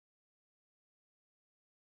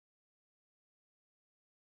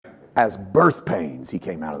as birth pains, he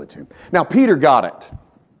came out of the tomb. Now, Peter got it.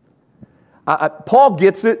 Paul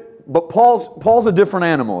gets it, but Paul's a different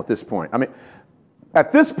animal at this point. I mean,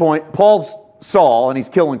 at this point, Paul's Saul, and he's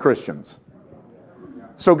killing Christians.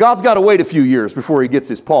 So God's got to wait a few years before he gets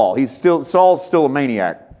his Paul. Saul's still a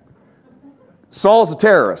maniac. Saul's a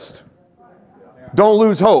terrorist. Don't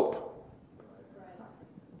lose hope.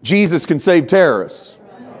 Jesus can save terrorists.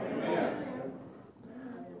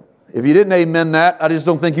 If you didn't amen that, I just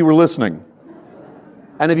don't think you were listening.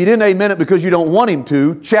 And if you didn't amen it because you don't want him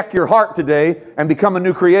to, check your heart today and become a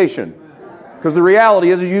new creation. Because the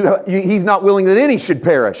reality is he's not willing that any should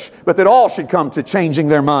perish, but that all should come to changing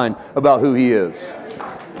their mind about who he is.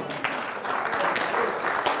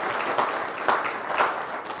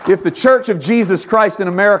 If the Church of Jesus Christ in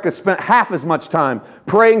America spent half as much time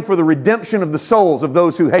praying for the redemption of the souls of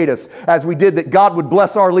those who hate us as we did that God would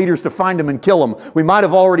bless our leaders to find them and kill them, we might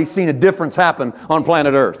have already seen a difference happen on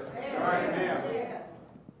planet Earth.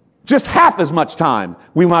 Just half as much time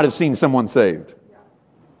we might have seen someone saved.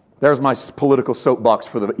 There's my political soapbox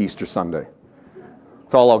for the Easter Sunday.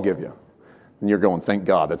 That's all I'll give you. And you're going, thank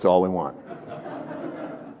God, that's all we want.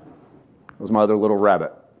 That was my other little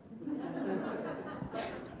rabbit.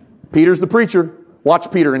 Peter's the preacher. Watch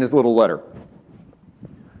Peter in his little letter.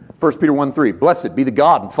 1 Peter 1:3. Blessed be the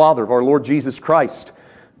God and Father of our Lord Jesus Christ.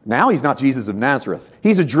 Now he's not Jesus of Nazareth.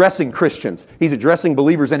 He's addressing Christians. He's addressing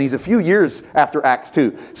believers, and he's a few years after Acts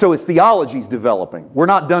 2. So his theology's developing. We're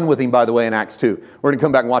not done with him, by the way, in Acts 2. We're going to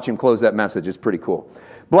come back and watch him close that message. It's pretty cool.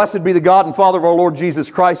 Blessed be the God and Father of our Lord Jesus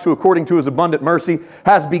Christ, who according to his abundant mercy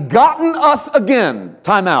has begotten us again.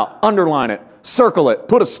 Time out. Underline it. Circle it.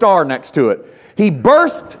 Put a star next to it. He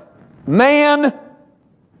birthed man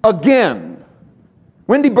again.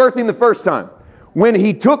 When did he birth him the first time? When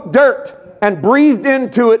he took dirt and breathed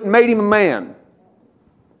into it and made him a man.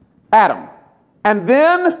 Adam. And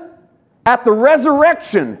then at the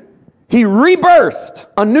resurrection, he rebirthed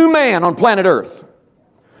a new man on planet Earth.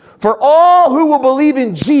 For all who will believe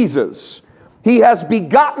in Jesus, he has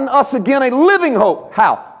begotten us again a living hope.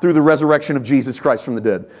 How? Through the resurrection of Jesus Christ from the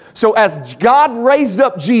dead. So as God raised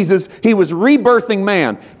up Jesus, he was rebirthing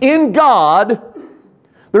man. In God,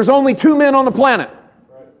 there's only two men on the planet.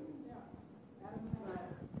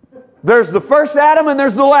 There's the first Adam and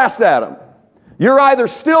there's the last Adam. You're either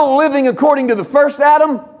still living according to the first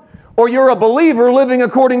Adam or you're a believer living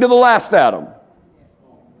according to the last Adam.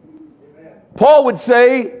 Paul would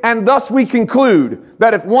say, and thus we conclude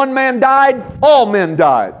that if one man died, all men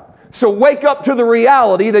died. So wake up to the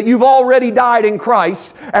reality that you've already died in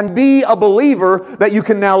Christ and be a believer that you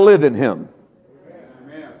can now live in Him.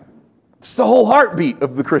 Amen. It's the whole heartbeat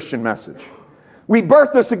of the Christian message. We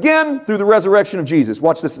birthed us again through the resurrection of Jesus.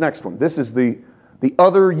 Watch this next one. This is the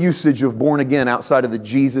other usage of born again outside of the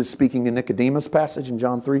Jesus speaking to Nicodemus passage in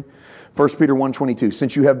John 3. 1 Peter 1:22.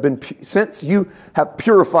 Since you have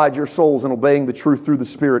purified your souls in obeying the truth through the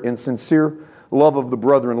Spirit in sincere love of the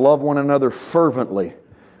brethren, love one another fervently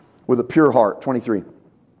with a pure heart. 23.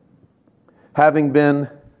 Having been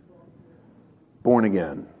born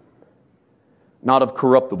again, not of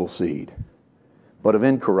corruptible seed, but of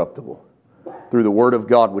incorruptible, through the word of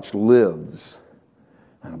God which lives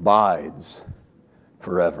and abides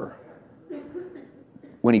forever.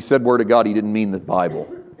 When he said word of God, he didn't mean the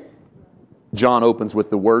Bible. John opens with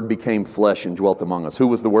the Word became flesh and dwelt among us. Who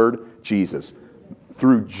was the Word? Jesus.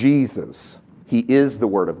 Through Jesus, He is the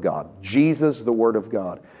Word of God. Jesus, the Word of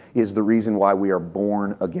God, is the reason why we are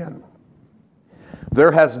born again.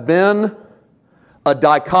 There has been a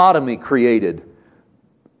dichotomy created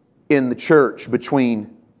in the church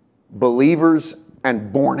between believers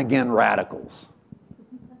and born-again radicals.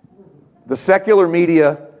 The secular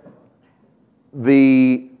media,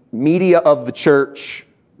 the media of the church,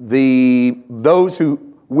 those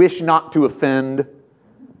who wish not to offend,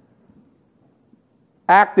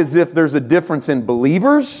 act as if there's a difference in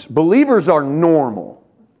believers. Believers are normal.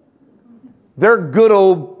 They're good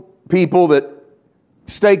old people that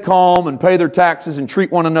stay calm and pay their taxes and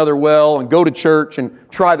treat one another well and go to church and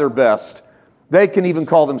try their best. They can even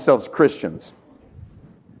call themselves Christians.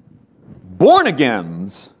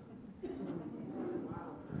 Born-agains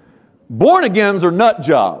are nut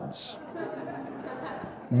jobs.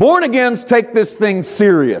 Born-agains take this thing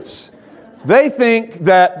serious. They think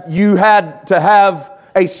that you had to have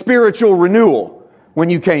a spiritual renewal when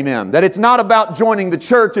you came in. That it's not about joining the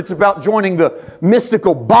church, it's about joining the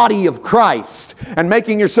mystical body of Christ and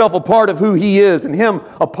making yourself a part of who He is and Him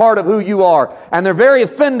a part of who you are. And they're very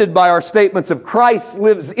offended by our statements of Christ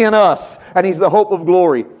lives in us and He's the hope of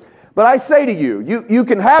glory. But I say to you, you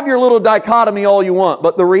can have your little dichotomy all you want,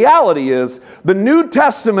 but the reality is the New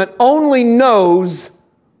Testament only knows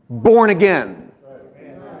born again.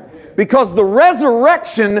 Because the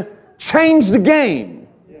resurrection changed the game.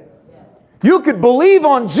 You could believe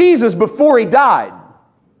on Jesus before He died,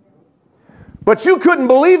 but you couldn't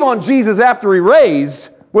believe on Jesus after He raised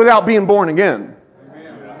without being born again.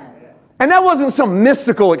 And that wasn't some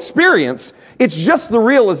mystical experience. It's just the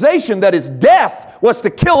realization that His death was to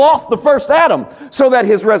kill off the first Adam, so that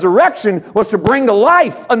His resurrection was to bring to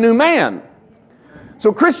life a new man.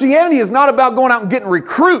 So Christianity is not about going out and getting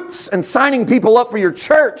recruits and signing people up for your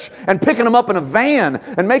church and picking them up in a van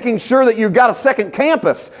and making sure that you've got a second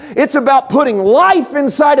campus. It's about putting life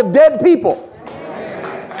inside of dead people.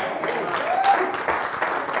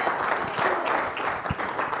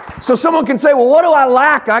 So someone can say, well, what do I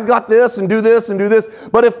lack? I got this and do this and do this.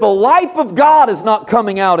 But if the life of God is not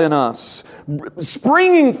coming out in us,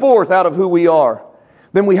 springing forth out of who we are,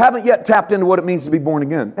 then we haven't yet tapped into what it means to be born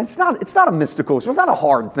again. And it's not a mystical, it's not a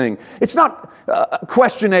hard thing. It's not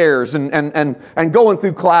questionnaires and going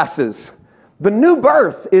through classes. The new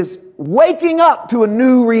birth is waking up to a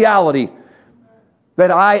new reality,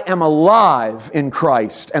 that I am alive in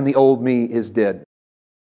Christ and the old me is dead.